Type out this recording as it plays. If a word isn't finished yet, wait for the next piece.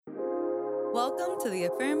Welcome to the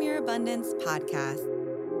Affirm Your Abundance podcast,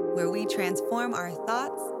 where we transform our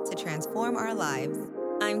thoughts to transform our lives.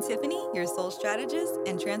 I'm Tiffany, your soul strategist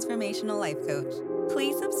and transformational life coach.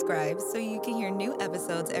 Please subscribe so you can hear new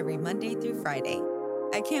episodes every Monday through Friday.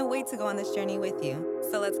 I can't wait to go on this journey with you,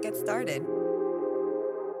 so let's get started.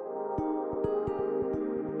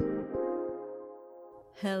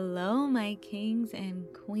 Hello, my kings and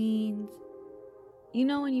queens. You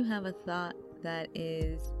know when you have a thought that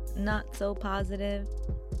is not so positive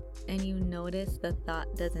and you notice the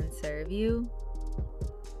thought doesn't serve you?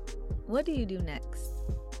 What do you do next?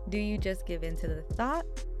 Do you just give in to the thought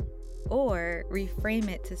or reframe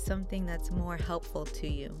it to something that's more helpful to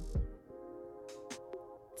you?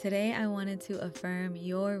 Today, I wanted to affirm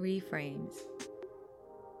your reframes.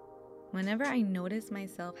 Whenever I notice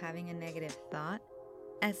myself having a negative thought,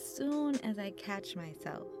 as soon as I catch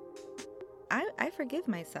myself, I forgive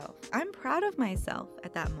myself. I'm proud of myself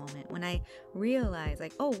at that moment when I realize,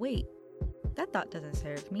 oh wait, that thought doesn't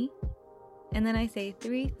serve me. And then I say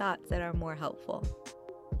 3 thoughts that are more helpful.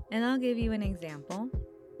 And I'll give you an example.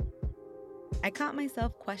 I caught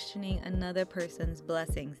myself questioning another person's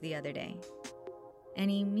blessings the other day.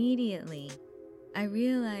 And immediately, I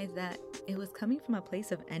realized that it was coming from a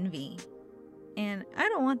place of envy. And I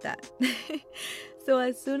don't want that. So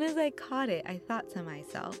as soon as I caught it, I thought to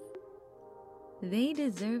myself, they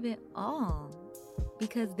deserve it all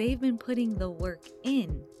because they've been putting the work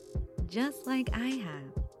in, just like I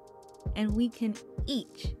have. And we can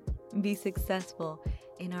each be successful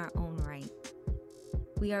in our own right.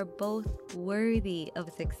 We are both worthy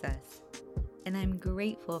of success, and I'm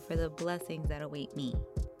grateful for the blessings that await me.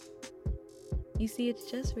 You see, it's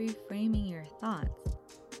just reframing your thoughts.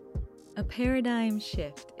 A paradigm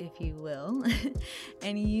shift, if you will,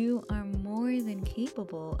 and you are more than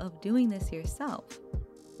capable of doing this yourself.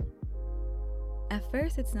 At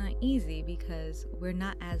first, it's not easy because we're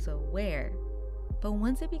not as aware, but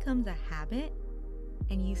once it becomes a habit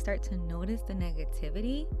and you start to notice the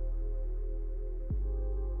negativity,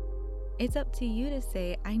 it's up to you to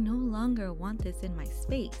say, I no longer want this in my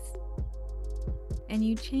space, and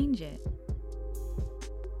you change it.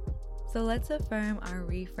 So let's affirm our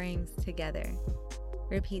reframes together.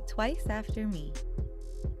 Repeat twice after me.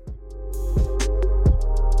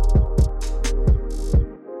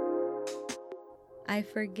 I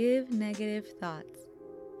forgive negative thoughts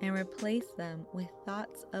and replace them with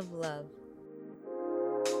thoughts of love.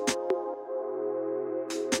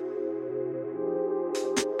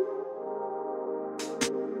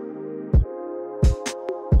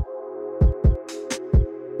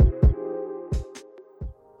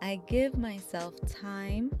 I give myself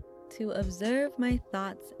time to observe my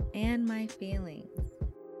thoughts and my feelings.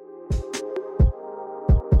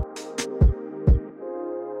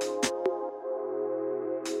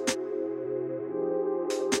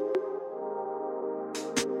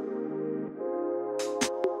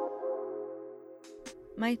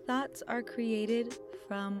 My thoughts are created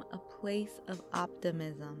from a place of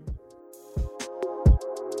optimism.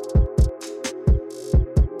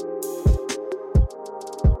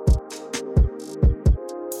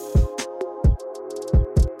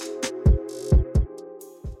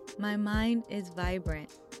 My mind is vibrant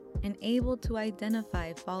and able to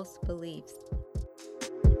identify false beliefs.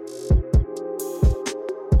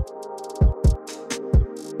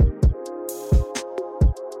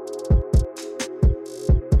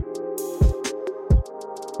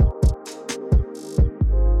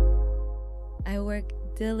 I work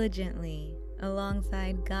diligently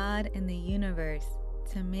alongside God and the universe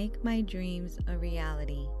to make my dreams a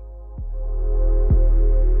reality.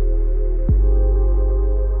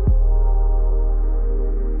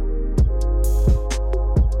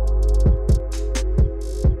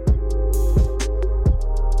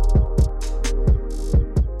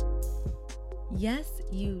 Yes,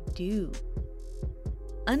 you do.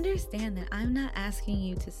 Understand that I'm not asking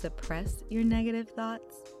you to suppress your negative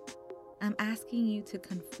thoughts. I'm asking you to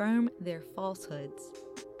confirm their falsehoods.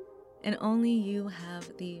 And only you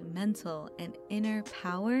have the mental and inner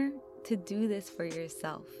power to do this for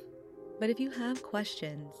yourself. But if you have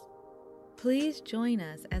questions, please join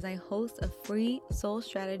us as I host a free soul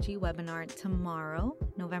strategy webinar tomorrow,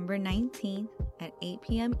 November 19th at 8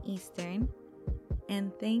 p.m. Eastern.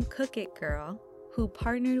 And thank Cook It Girl, who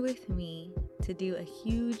partnered with me to do a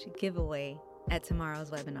huge giveaway at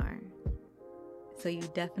tomorrow's webinar. So you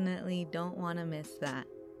definitely don't want to miss that.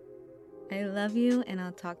 I love you, and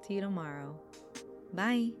I'll talk to you tomorrow.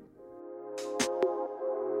 Bye.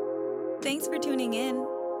 Thanks for tuning in.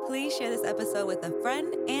 please share this episode with a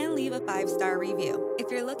friend and leave a 5-star review.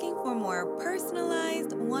 If you're looking for more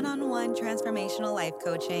personalized, one-on-one transformational life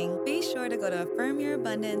coaching, be sure to go to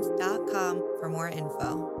affirmyourabundance.com for more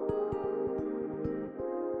info.